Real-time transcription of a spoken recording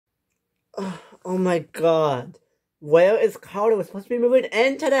Oh my god. Where is Koya? We're supposed to be moving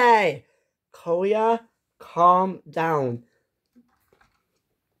in today. Koya, calm down.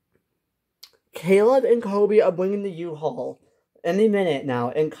 Caleb and Kobe are bringing the U-Haul any minute now,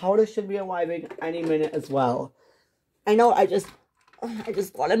 and Koya should be arriving any minute as well. I know, I just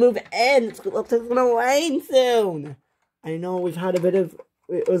want to move in. It looks like it's gonna rain soon. I know we've had a bit of,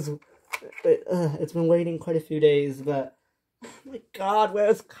 it's been waiting quite a few days, but, oh my god,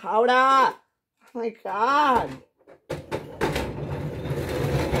 where's Koya? Oh my god.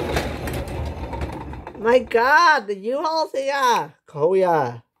 My god, the U-Haul's here.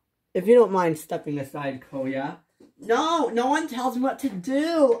 Koya, if you don't mind stepping aside, Koya. No one tells me what to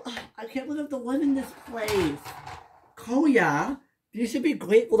do. I can't believe I have to live in this place. Koya, you should be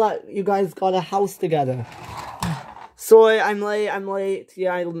grateful that you guys got a house together. Sorry, I'm late.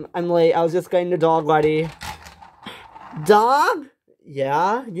 Yeah, I'm late. I was just getting the dog ready. Dog?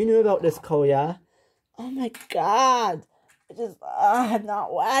 Yeah, you knew about this, Koya. Oh my god. I'm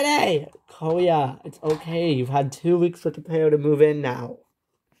not ready. Koya, it's okay. You've had 2 weeks to prepare to move in now.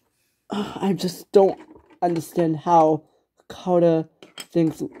 I just don't understand how Koya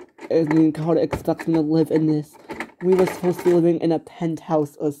expects me to live in this. We were supposed to be living in a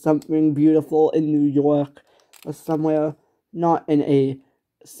penthouse or something beautiful in New York or somewhere, not in a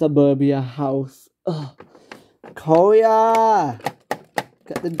suburbia house. Ugh. Koya!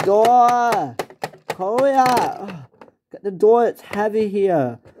 Get the door! Koya! Ugh. Get the door, it's heavy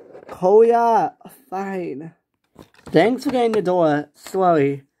here. Koya! Fine. Thanks for getting the door.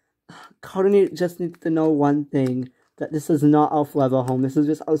 Sorry. Koya just needs to know one thing. That this is not our forever home. This is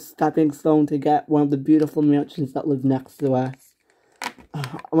just our stepping stone to get one of the beautiful mansions that live next to us.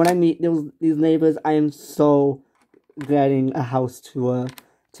 When I meet these neighbors, I am so getting a house tour.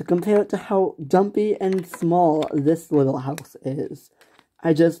 To compare it to how dumpy and small this little house is.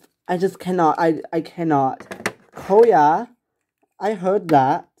 I just cannot. I cannot. Koya, I heard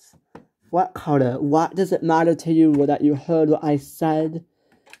that. What, Koya? What does it matter to you that you heard what I said?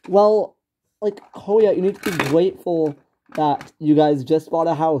 Well, like, Koya, you need to be grateful that you guys just bought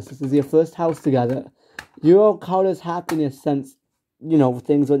a house. This is your first house together. You're Koya's happiness since,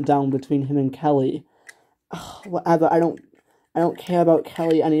 things went down between him and Kelly. Ugh, whatever, I don't care about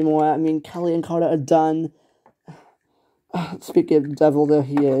Kelly anymore. I mean, Kelly and Koya are done. Speaking of devil, there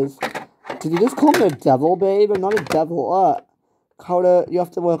he is. Did you just call me a devil, babe? I'm not a devil. Koya, you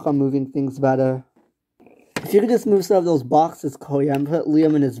have to work on moving things better. If you could just move some of those boxes, Koya, and put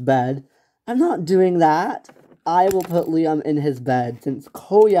Liam in his bed. I'm not doing that. I will put Liam in his bed, since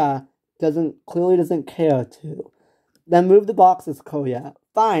Koya clearly doesn't care to. Then move the boxes, Koya.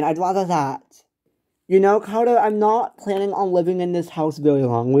 Fine, I'd rather that. Koya, I'm not planning on living in this house very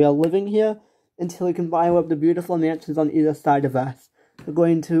long. We are living here until we can buy one of the beautiful mansions on either side of us. We're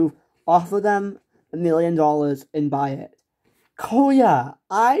going to offer them $1 million and buy it. Koya,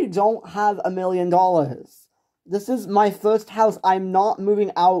 I don't have $1 million. This is my first house. I'm not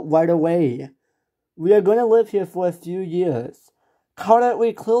moving out right away. We are going to live here for a few years. Koya,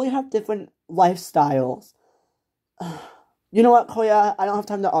 we clearly have different lifestyles. You know what, Koya? I don't have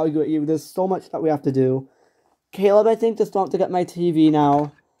time to argue with you. There's so much that we have to do. Caleb, I think, just want to get my TV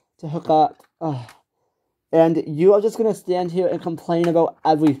now to hook up. And you are just going to stand here and complain about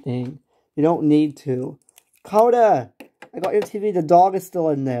everything. You don't need to. Koya, I got your TV. The dog is still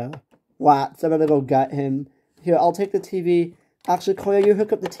in there. What? So I better go get him. Here, I'll take the TV. Actually, Koya, you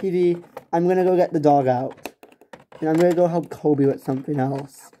hook up the TV. I'm gonna go get the dog out. And I'm gonna go help Kobe with something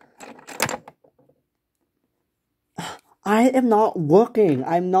else. I am not working.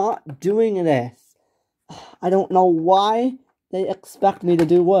 I'm not doing this. I don't know why they expect me to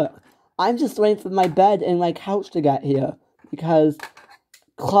do work. I'm just waiting for my bed and my couch to get here. Because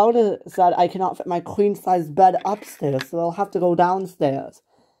Koya said I cannot fit my queen-size bed upstairs, so I'll have to go downstairs.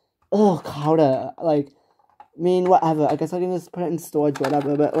 Oh, Koya, whatever. I guess I can just put it in storage,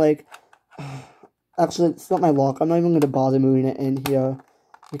 whatever, but, actually, it's not my lock. I'm not even going to bother moving it in here,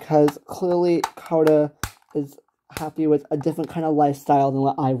 because clearly Koya is happy with a different kind of lifestyle than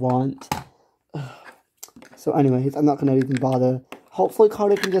what I want. So anyways, I'm not going to even bother. Hopefully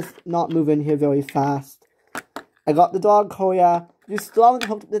Koya can just not move in here very fast. I got the dog, Koya. You still haven't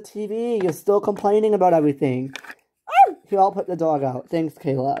hooked up the TV. You're still complaining about everything. Here, I'll put the dog out. Thanks,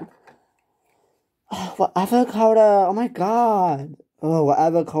 Caleb. Whatever, Koya. Oh my god. Oh,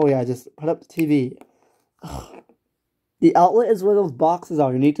 whatever, Koya. Just put up the TV. The outlet is where those boxes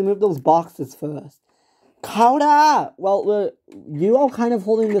are. You need to move those boxes first. Koya! Well, you are kind of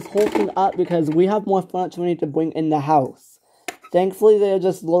holding this whole thing up because we have more furniture we need to bring in the house. Thankfully, they're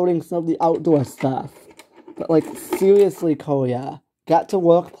just loading some of the outdoor stuff. But, seriously, Koya. Get to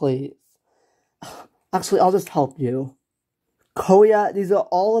work, please. Actually, I'll just help you. Koya, these are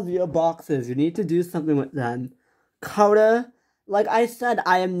all of your boxes. You need to do something with them. Carter, like I said,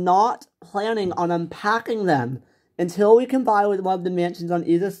 I am not planning on unpacking them. Until we can buy one of the mansions on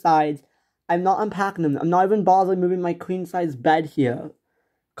either side, I'm not unpacking them. I'm not even bothering moving my queen-size bed here.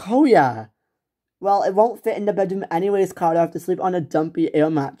 Koya! Well, it won't fit in the bedroom anyways, Carter. I have to sleep on a dumpy air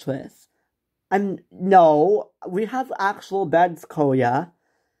mattress. No, we have actual beds, Koya.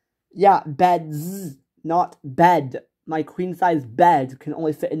 Yeah, beds, not bed. My queen-size bed can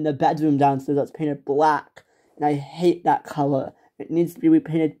only fit in the bedroom downstairs that's painted black. And I hate that color. It needs to be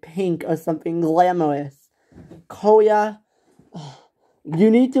repainted pink or something glamorous. Koya, you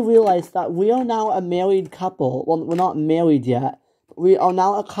need to realize that we are now a married couple. Well, we're not married yet. We are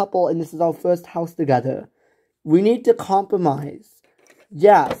now a couple, and this is our first house together. We need to compromise.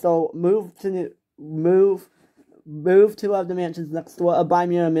 Yeah, so move to one of the mansions next door or buy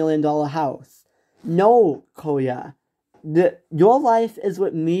me a $1 million house. No, Koya. Your life is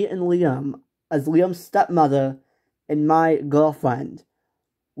with me and Liam, as Liam's stepmother and my girlfriend.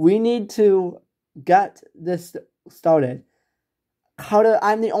 We need to get this started. Carter,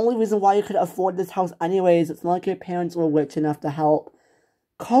 I'm the only reason why you could afford this house anyways. It's not like your parents were rich enough to help.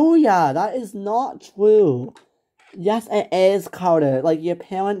 Koya, that is not true. Yes, it is, Carter. Like, your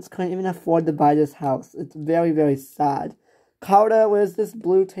parents couldn't even afford to buy this house. It's very, very sad. Carter, where's this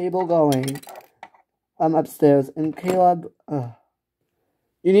blue table going? Upstairs. And Caleb,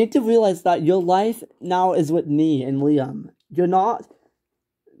 you need to realize that your life now is with me and Liam. You're not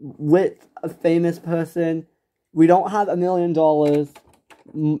with a famous person. We don't have $1 million.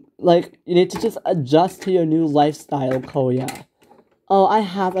 Like, you need to just adjust to your new lifestyle, Koya. Oh, I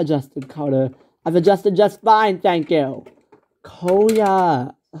have adjusted, Carter. I've adjusted just fine, thank you.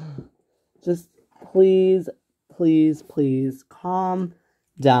 Koya. Just please, please, please, calm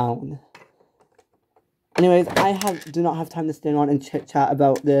down. Anyways, do not have time to stand around and chit-chat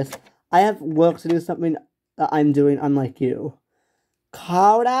about this. I have work to do, something that I'm doing unlike you.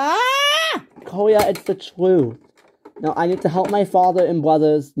 Koya! Koya, it's the truth. Now, I need to help my father and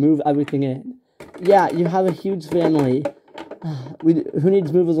brothers move everything in. Yeah, you have a huge family. Who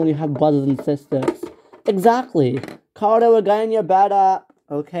needs movers when you have brothers and sisters? Exactly. Carter, we're getting your bed up.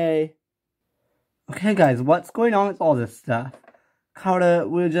 Okay. Okay, guys, what's going on with all this stuff? Carter,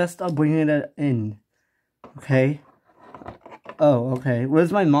 we're just bringing it in. Okay. Oh, okay.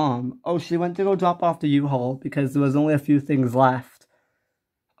 Where's my mom? Oh, she went to go drop off the U-Haul because there was only a few things left.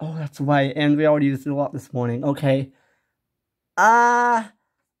 Oh, that's right. And we already used it a lot this morning. Okay. I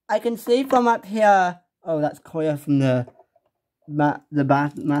can see from up here. Oh, that's Koya from the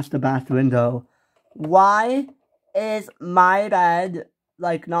master bath window. Why is my bed,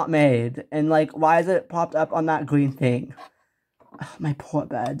 like, not made? And, like, why is it popped up on that green thing? Oh, my poor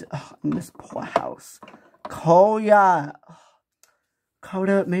bed. Oh, in this poor house. Koya!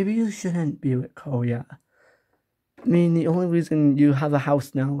 Koya, maybe you shouldn't be with Koya. I mean, the only reason you have a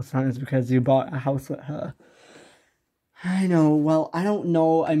house now is because you bought a house with her. I know, well, I don't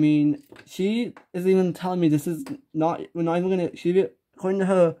know, I mean, she is even telling me this is not, we're not even gonna, according to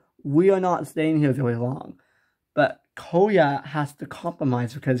her, we are not staying here very long. But Koya has to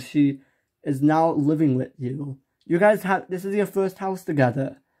compromise because she is now living with you. You guys this is your first house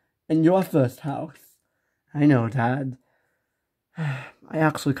together. And your first house. I know, Dad. I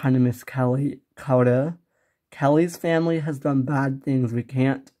actually kind of miss Kelly. Carter. Kelly's family has done bad things. We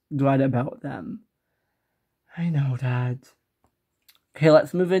can't dread about them. I know, Dad. Okay,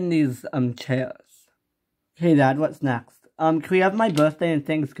 let's move in these, chairs. Okay, Dad, what's next? Can we have my birthday and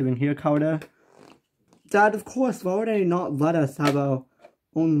Thanksgiving here, Carter? Dad, of course, why would I not let us have our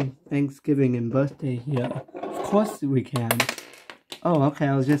own Thanksgiving and birthday here? Of course we can. Oh, okay,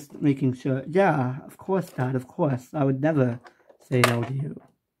 I was just making sure. Yeah, of course, Dad, of course. I would never say no to you.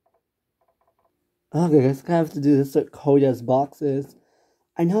 Okay, I guess I have to do this with Koya's boxes.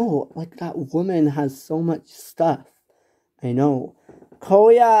 I know, like, that woman has so much stuff. I know.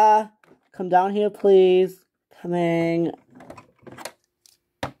 Koya, come down here, please. Coming.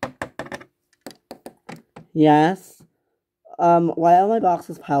 Yes? Why are my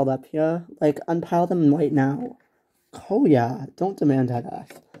boxes piled up here? Like, unpile them right now. Koya, don't demand at us.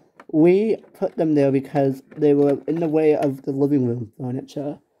 We put them there because they were in the way of the living room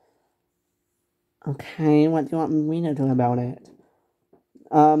furniture. Okay, what do you want me to do about it?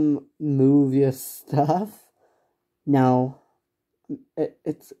 Move your stuff? No.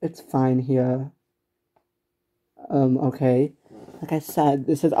 It's fine here. Okay. Like I said,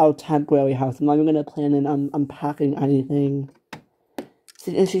 this is our temporary house. I'm not even gonna plan on unpacking anything.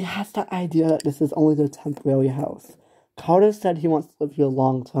 See, and she has that idea that this is only their temporary house. Carter said he wants to live here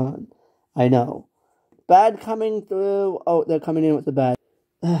long term. I know. Bed coming through. Oh, they're coming in with the bed.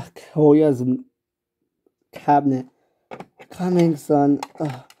 Ugh, Koya's cabinet. Coming, son.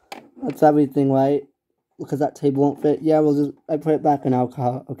 Ugh, that's everything, right? Because that table won't fit. Yeah, I put it back in our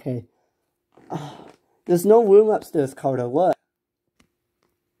car. Okay. There's no room upstairs, Carter. Look.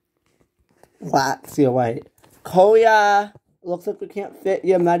 Wax, you're right. Koya! Looks like we can't fit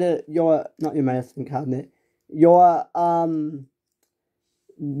not your medicine cabinet. Your,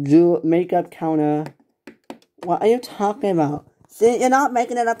 makeup counter. What are you talking about? See, you're not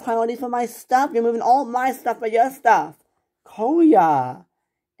making it a priority for my stuff. You're moving all my stuff for your stuff. Koya!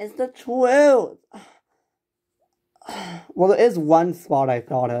 It's the truth. Well, there is one spot I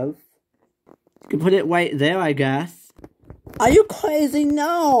thought of. You can put it right there, I guess. Are you crazy?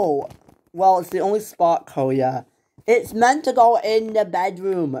 No! Well, it's the only spot, Koya. It's meant to go in the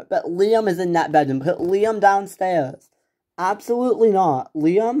bedroom, but Liam is in that bedroom. Put Liam downstairs. Absolutely not.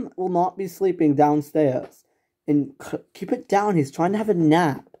 Liam will not be sleeping downstairs. And keep it down. He's trying to have a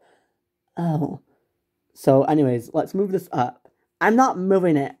nap. Oh. So, anyways, let's move this up. I'm not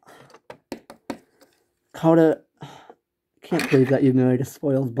moving it. Carter, can't believe that you married a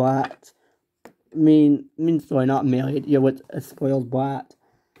spoiled brat. Sorry, not married. You're with a spoiled brat.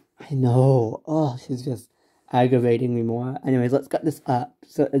 I know. Oh, she's just aggravating me more. Anyways, let's get this up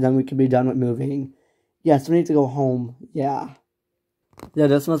so then we can be done with moving. Yes, we need to go home. Yeah. Yeah,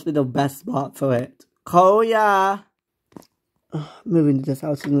 this must be the best spot for it. Koya! Moving to this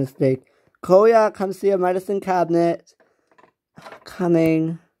house is a mistake. Koya, come see a medicine cabinet.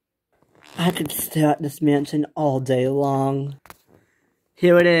 Coming. I could stare at this mansion all day long.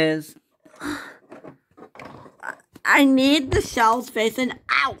 Here it is. I need the shelves facing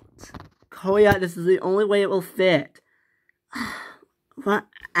out. Koya, this is the only way it will fit.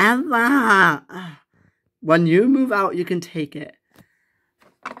 Whatever. When you move out, you can take it.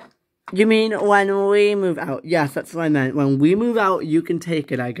 You mean when we move out? Yes, that's what I meant. When we move out, you can take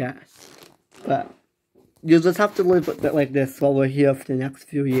it, I guess. But you'll just have to live with it like this while we're here for the next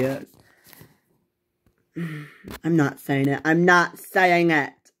few years. I'm not saying it. I'm not saying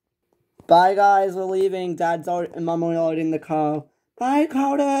it. Bye, guys. We're leaving. Dad's and Mom are already in the car. Bye,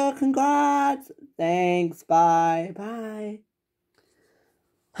 Carter. Congrats. Thanks. Bye. Bye.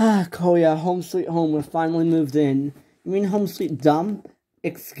 Koya, home sweet home. We're finally moved in. You mean home sweet dump?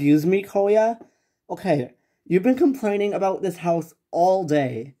 Excuse me, Koya? Okay, you've been complaining about this house all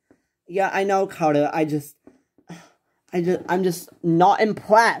day. Yeah, I know, Carter. I'm just not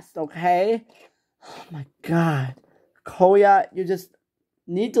impressed, okay? Oh my god. Koya, you just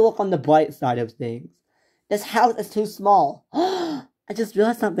need to look on the bright side of things. This house is too small. I just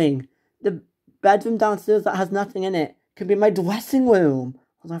realized something. The bedroom downstairs that has nothing in it could be my dressing room.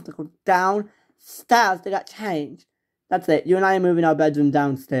 I'll have to go downstairs to get changed. That's it. You and I are moving our bedroom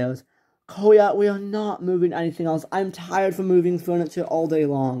downstairs. Koya, we are not moving anything else. I'm tired from moving furniture all day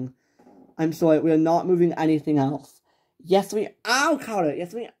long. I'm sorry, we are not moving anything else. Yes, we are, Carter.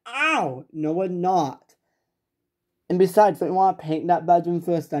 Yes, we are. No, we're not. And besides, don't you want to paint that bedroom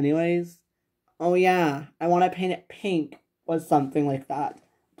first anyways? Oh, yeah. I want to paint it pink or something like that.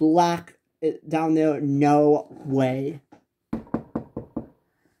 Black down there, no way.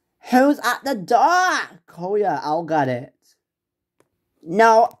 Who's at the door? Koya, I'll get it.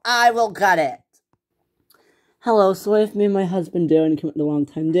 No, I will get it. Hello, sorry if me and my husband Darren came at the wrong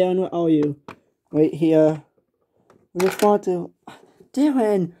time. Darren, where are you? Right here. We just wanted to...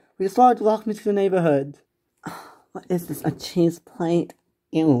 Darren, we just wanted to walk me to the neighborhood. What is this, a cheese plate?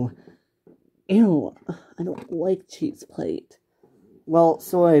 Ew. Ew. I don't like cheese plate. Well,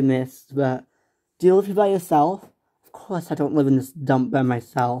 sorry, miss, but... Do you live here by yourself? Of course I don't live in this dump by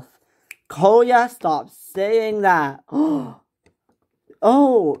myself. Koya, stop saying that. Oh,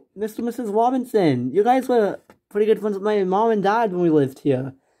 Mr. and Mrs. Robinson. You guys were pretty good friends with my mom and dad when we lived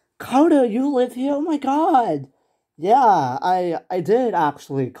here. Carter, you live here? Oh my god. Yeah, I did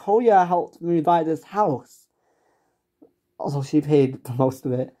actually. Koya helped me buy this house. Although she paid for most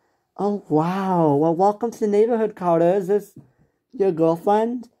of it. Oh wow. Well, welcome to the neighborhood, Carter. Is this your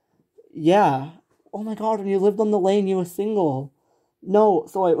girlfriend? Yeah. Oh my god, when you lived on the lane, you were single. No,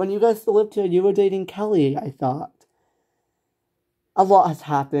 sorry, when you guys still lived here, you were dating Kelly, I thought. A lot has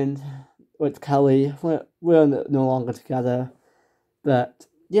happened with Kelly. We're no longer together. But,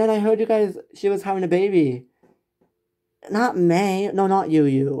 yeah, and I heard she was having a baby. Not May. No, not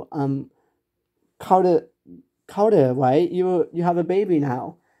you. Carter, right? You have a baby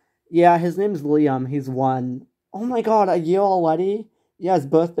now. Yeah, his name's Liam. He's 1. Oh my god, a year already? Yeah, his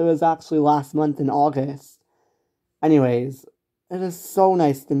birthday was actually last month in August. Anyways, it is so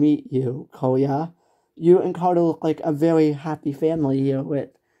nice to meet you, Koya. You and Carter look like a very happy family here with,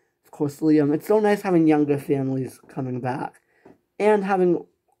 of course, Liam. It's so nice having younger families coming back. And having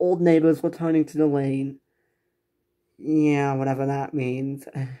old neighbors returning to the lane. Yeah, whatever that means.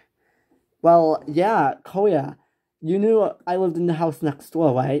 Well, yeah, Koya, you knew I lived in the house next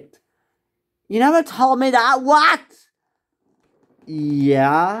door, right? You never told me that, what?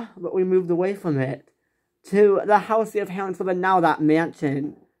 Yeah, but we moved away from it. To the house your parents live in now, that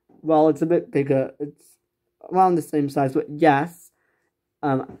mansion. Well, it's a bit bigger. It's around the same size, but yes.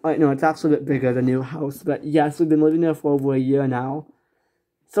 Wait, no, it's actually a bit bigger, the new house. But yes, we've been living there for over a year now.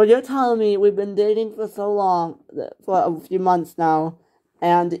 So you're telling me we've been dating for so long, for a few months now,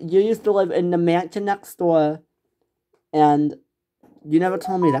 and you used to live in the mansion next door, and you never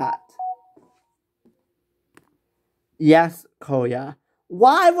told me that. Yes, Koya.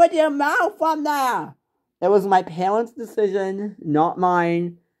 Why would you move from there? It was my parents' decision, not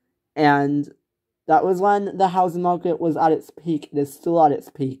mine, and that was when the housing market was at its peak. It is still at its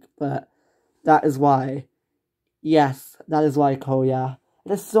peak, but that is why. Yes, that is why, Koya.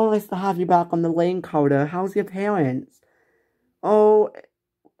 It is so nice to have you back on the lane, Carter. How's your parents? Oh,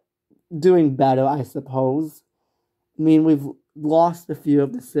 doing better, I suppose. I mean, we've lost a few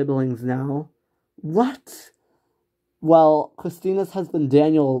of the siblings now. What? Well, Christina's husband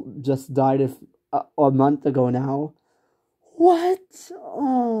Daniel just died a month ago now. What?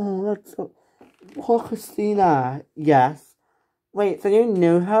 Oh, that's so... Poor Christina. Yes. Wait, so you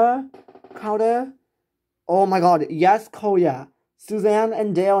knew her, Carter? Oh my god, yes, Koya. Suzanne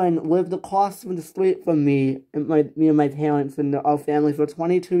and Dalen lived across from the street from me and my parents and our family for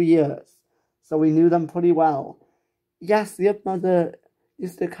 22 years. So we knew them pretty well. Yes, your mother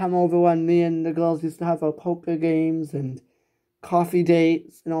used to come over when me and the girls used to have our poker games and coffee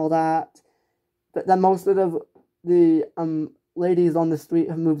dates and all that. But then most of the ladies on the street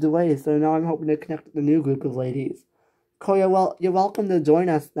have moved away, so now I'm hoping to connect with a new group of ladies. Koya, well, you're welcome to join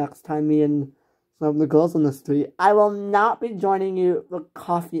us next time, me and some of the girls on the street. I will not be joining you for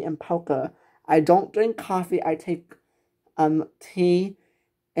coffee and poker. I don't drink coffee, I take tea,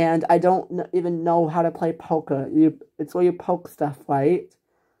 and I don't even know how to play poker. It's where you poke stuff, right?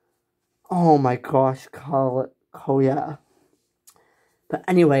 Oh my gosh, Koya. But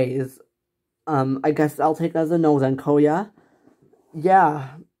anyways, I guess I'll take that as a no then, Koya.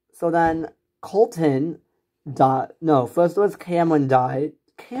 Yeah, so then Colton died. No, first it was Cameron died.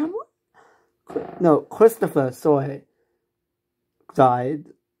 Cameron? No, Christopher, sorry. Died.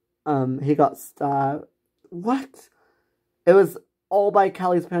 He got stabbed. What? It was all by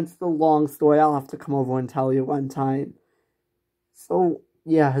Kelly's parents. It's a long story. I'll have to come over and tell you one time. So,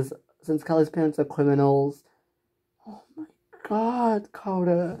 yeah, since Kelly's parents are criminals. Oh my god,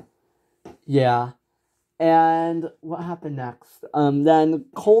 Carter. Yeah. And what happened next? Then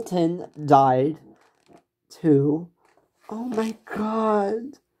Colton died, too. Oh my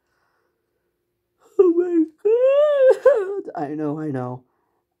god. Oh my god. I know.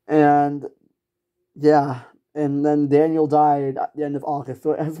 And, yeah. And then Daniel died at the end of August.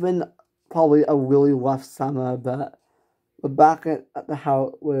 So it has been probably a really rough summer, but we're back at the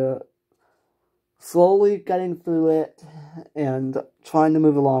house. We're slowly getting through it and trying to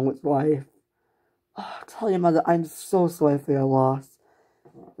move along with life. Oh, tell your mother, I'm so sorry for your loss.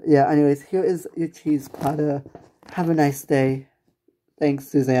 Yeah, anyways, here is your cheese platter. Have a nice day. Thanks,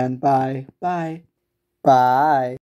 Suzanne. Bye. Bye. Bye.